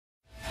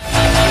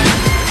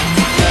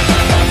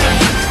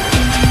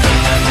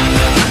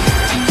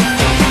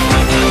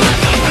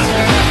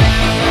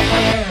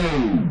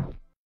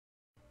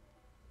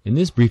In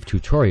this brief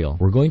tutorial,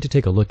 we're going to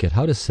take a look at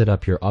how to set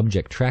up your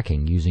object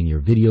tracking using your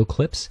video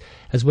clips,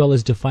 as well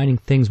as defining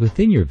things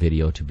within your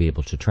video to be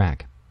able to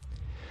track.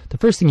 The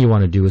first thing you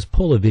want to do is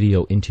pull a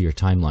video into your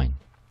timeline.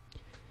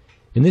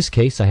 In this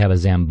case, I have a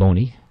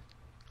Zamboni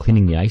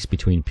cleaning the ice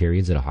between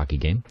periods at a hockey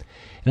game,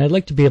 and I'd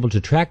like to be able to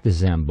track this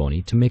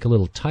Zamboni to make a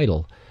little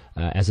title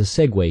as a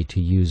segue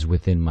to use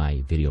within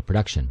my video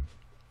production.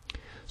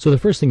 So the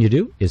first thing you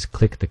do is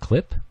click the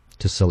clip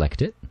to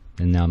select it,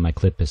 and now my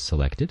clip is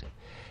selected.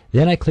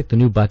 Then I click the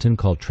new button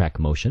called Track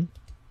Motion.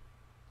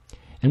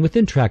 And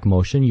within Track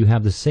Motion, you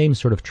have the same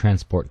sort of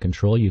transport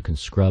control. You can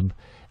scrub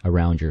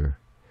around your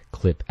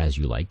clip as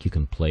you like. You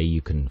can play, you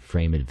can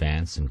frame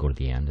advance and go to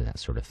the end and that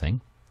sort of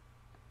thing.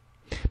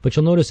 But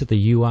you'll notice that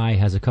the UI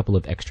has a couple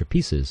of extra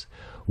pieces.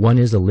 One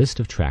is a list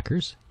of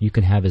trackers. You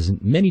can have as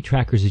many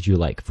trackers as you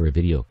like for a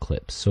video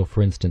clip. So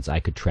for instance, I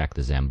could track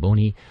the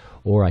Zamboni,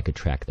 or I could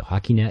track the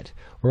hockey net,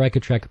 or I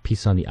could track a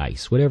piece on the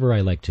ice, whatever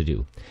I like to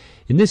do.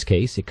 In this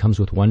case, it comes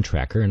with one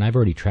tracker, and I've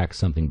already tracked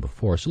something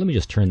before, so let me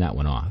just turn that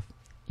one off.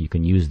 You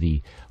can use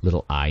the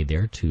little eye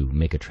there to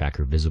make a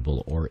tracker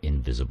visible or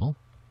invisible.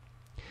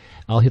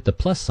 I'll hit the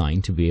plus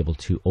sign to be able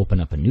to open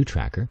up a new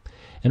tracker,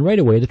 and right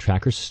away the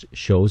tracker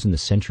shows in the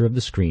center of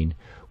the screen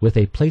with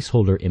a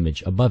placeholder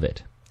image above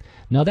it.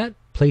 Now that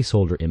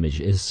placeholder image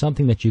is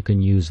something that you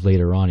can use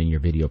later on in your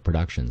video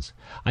productions.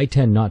 I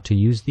tend not to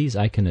use these.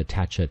 I can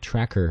attach a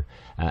tracker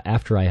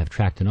after I have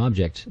tracked an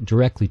object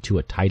directly to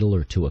a title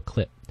or to a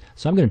clip.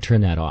 So I'm going to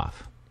turn that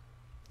off.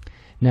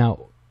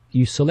 Now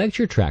you select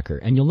your tracker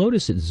and you'll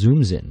notice it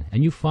zooms in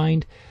and you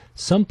find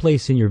some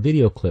place in your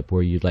video clip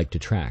where you'd like to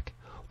track.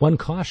 One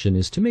caution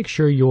is to make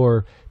sure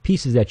your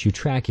pieces that you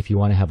track, if you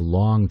want to have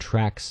long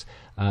tracks,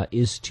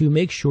 is to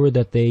make sure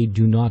that they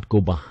do not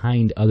go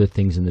behind other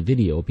things in the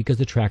video, because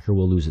the tracker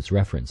will lose its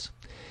reference.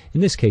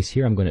 In this case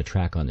here, I'm going to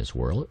track on this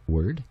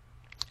word,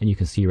 and you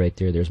can see right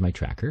there, there's my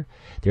tracker.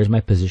 There's my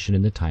position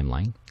in the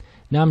timeline.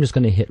 Now I'm just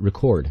going to hit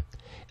record,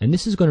 and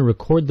this is going to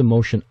record the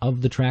motion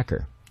of the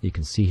tracker. You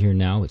can see here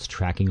now it's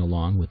tracking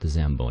along with the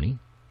Zamboni,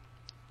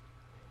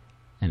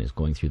 and it's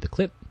going through the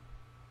clip,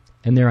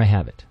 and there I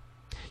have it.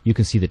 You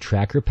can see the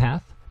tracker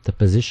path, the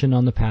position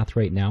on the path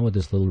right now with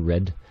this little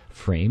red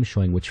frame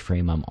showing which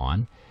frame I'm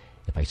on.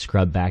 If I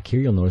scrub back here,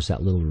 you'll notice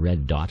that little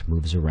red dot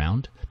moves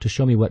around to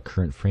show me what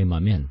current frame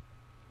I'm in.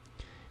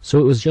 So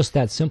it was just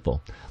that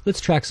simple. Let's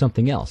track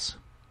something else.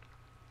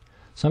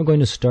 So I'm going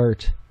to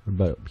start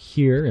about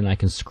here, and I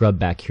can scrub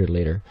back here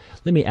later.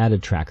 Let me add a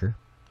tracker.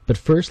 But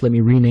first, let me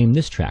rename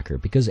this tracker,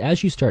 because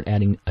as you start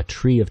adding a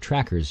tree of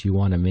trackers, you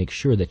want to make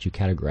sure that you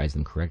categorize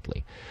them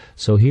correctly.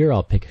 So here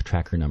I'll pick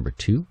tracker number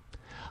 2.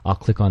 I'll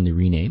click on the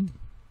rename,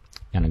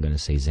 and I'm going to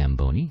say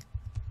Zamboni.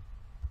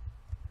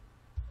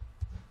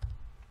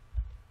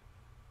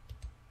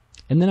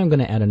 And then I'm going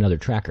to add another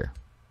tracker.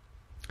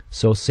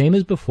 So same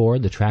as before,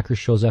 the tracker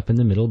shows up in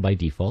the middle by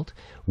default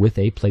with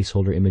a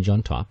placeholder image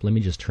on top. Let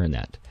me just turn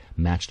that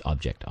matched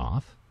object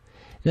off.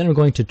 Then I'm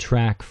going to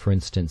track, for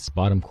instance,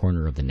 bottom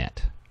corner of the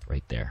net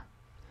right there.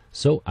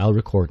 So I'll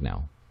record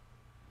now.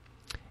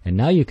 And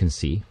now you can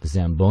see the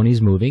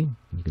Zamboni's moving.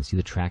 You can see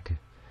the track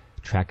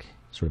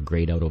sort of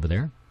grayed out over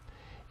there.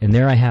 And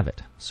there I have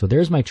it. So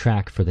there's my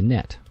track for the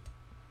net.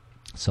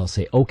 So I'll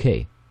say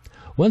OK.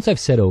 Once I've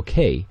said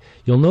OK,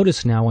 you'll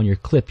notice now on your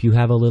clip you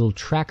have a little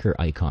tracker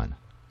icon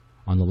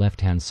on the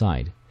left-hand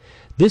side.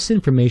 This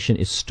information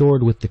is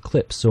stored with the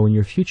clip, so in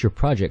your future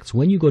projects,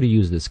 when you go to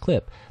use this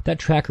clip, that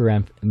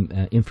tracker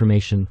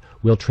information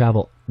will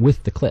travel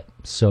with the clip,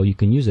 so you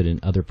can use it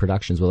in other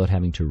productions without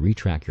having to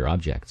retrack your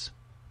objects.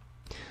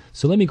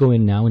 So let me go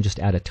in now and just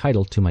add a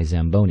title to my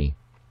Zamboni.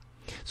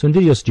 So in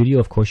VideoStudio,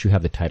 of course, you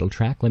have the title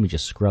track. Let me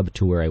just scrub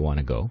to where I want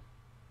to go.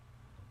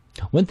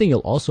 One thing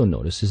you'll also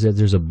notice is that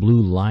there's a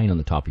blue line on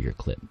the top of your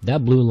clip.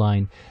 That blue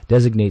line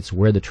designates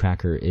where the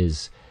tracker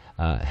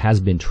has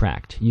been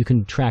tracked. You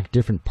can track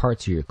different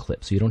parts of your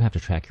clip, so you don't have to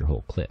track your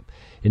whole clip.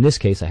 In this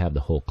case, I have the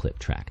whole clip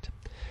tracked.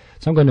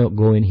 So I'm going to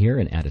go in here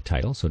and add a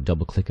title. So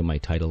double-click on my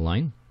title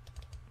line,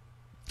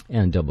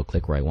 and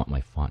double-click where I want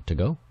my font to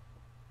go.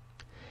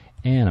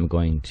 And I'm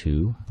going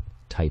to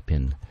type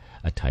in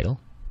a title.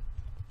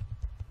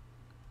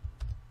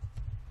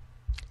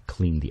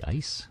 Clean the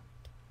ice,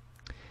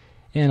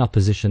 and I'll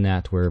position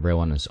that wherever I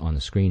want on the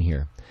screen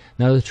here.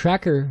 Now the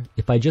tracker,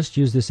 if I just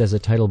use this as a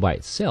title by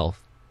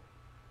itself,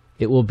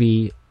 it will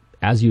be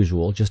as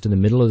usual just in the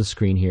middle of the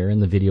screen here,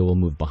 and the video will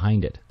move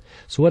behind it.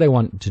 So what I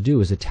want to do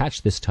is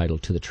attach this title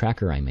to the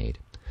tracker I made.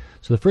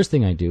 So the first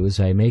thing I do is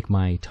I make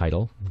my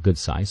title good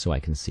size so I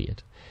can see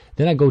it.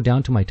 Then I go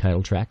down to my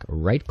title track,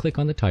 right click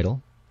on the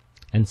title,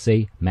 and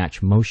say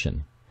match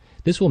motion.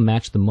 This will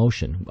match the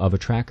motion of a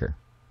tracker.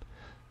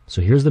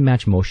 So here's the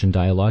match motion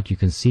dialog. You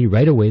can see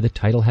right away the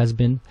title has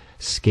been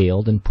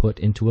scaled and put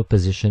into a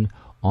position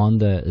on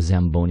the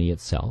Zamboni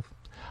itself.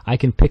 I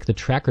can pick the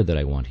tracker that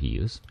I want to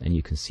use, and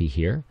you can see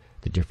here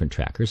the different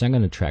trackers. I'm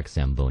going to track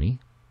Zamboni.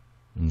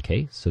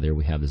 Okay, so there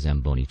we have the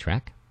Zamboni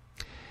track.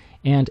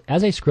 And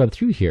as I scrub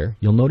through here,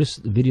 you'll notice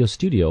the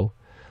VideoStudio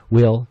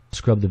will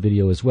scrub the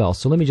video as well.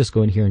 So let me just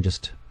go in here and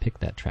just pick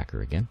that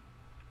tracker again.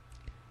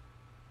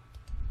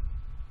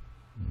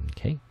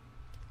 Okay.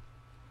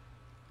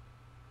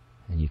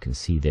 And you can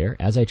see there,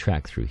 as I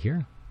track through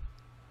here,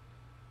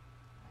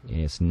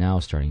 it's now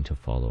starting to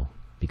follow,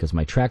 because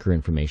my tracker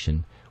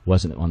information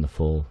wasn't on the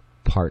full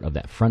part of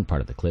that front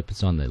part of the clip,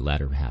 it's on the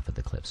latter half of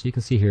the clip. So you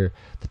can see here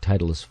the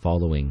title is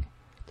following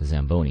the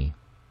Zamboni.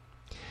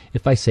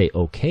 If I say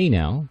OK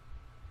now,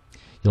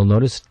 you'll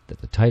notice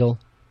that the title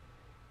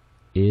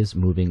is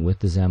moving with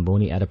the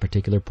Zamboni at a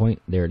particular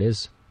point. There it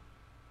is.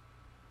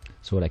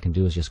 So what I can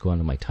do is just go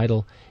onto my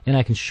title, and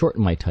I can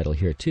shorten my title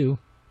here too.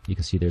 You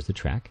can see there's the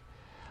track.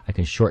 I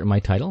can shorten my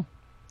title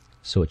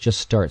so it just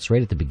starts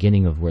right at the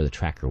beginning of where the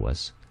tracker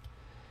was.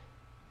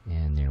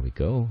 And there we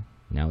go.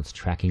 Now it's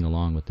tracking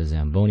along with the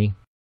Zamboni.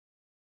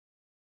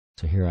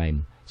 So here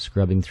I'm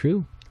scrubbing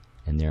through,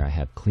 and there I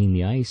have clean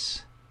the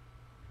ice,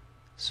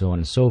 so on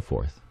and so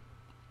forth.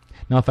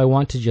 Now if I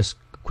want to just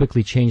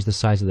quickly change the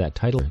size of that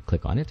title,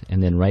 click on it,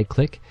 and then right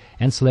click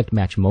and select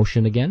match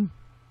motion again.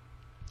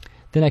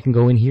 Then I can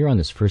go in here on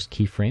this first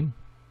keyframe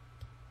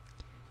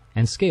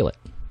and scale it.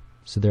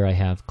 So there I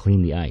have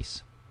clean the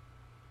ice.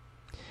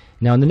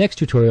 Now in the next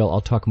tutorial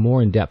I'll talk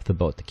more in depth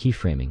about the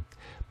keyframing,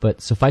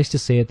 but suffice to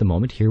say at the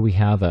moment here we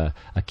have a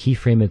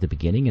keyframe at the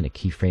beginning and a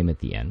keyframe at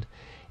the end,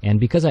 and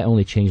because I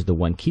only changed the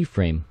one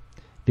keyframe,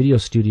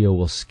 VideoStudio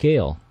will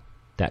scale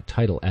that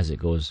title as it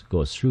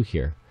goes through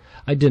here.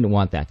 I didn't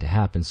want that to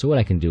happen, so what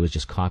I can do is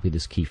just copy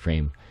this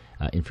keyframe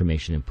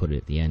information and put it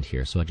at the end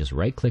here. So I just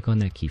right click on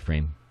that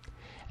keyframe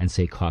and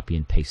say copy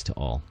and paste to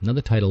all. Now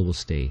the title will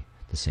stay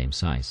the same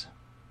size.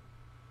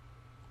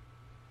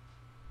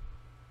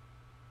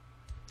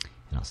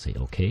 And I'll say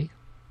OK.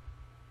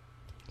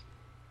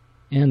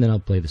 And then I'll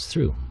play this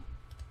through.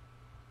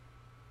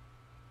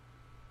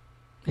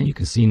 And you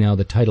can see now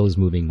the title is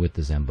moving with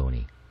the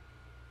Zamboni.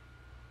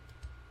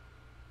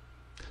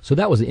 So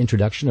that was the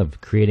introduction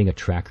of creating a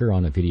tracker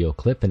on a video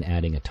clip and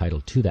adding a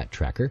title to that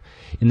tracker.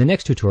 In the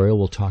next tutorial,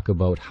 we'll talk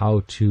about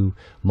how to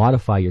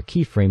modify your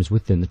keyframes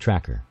within the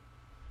tracker.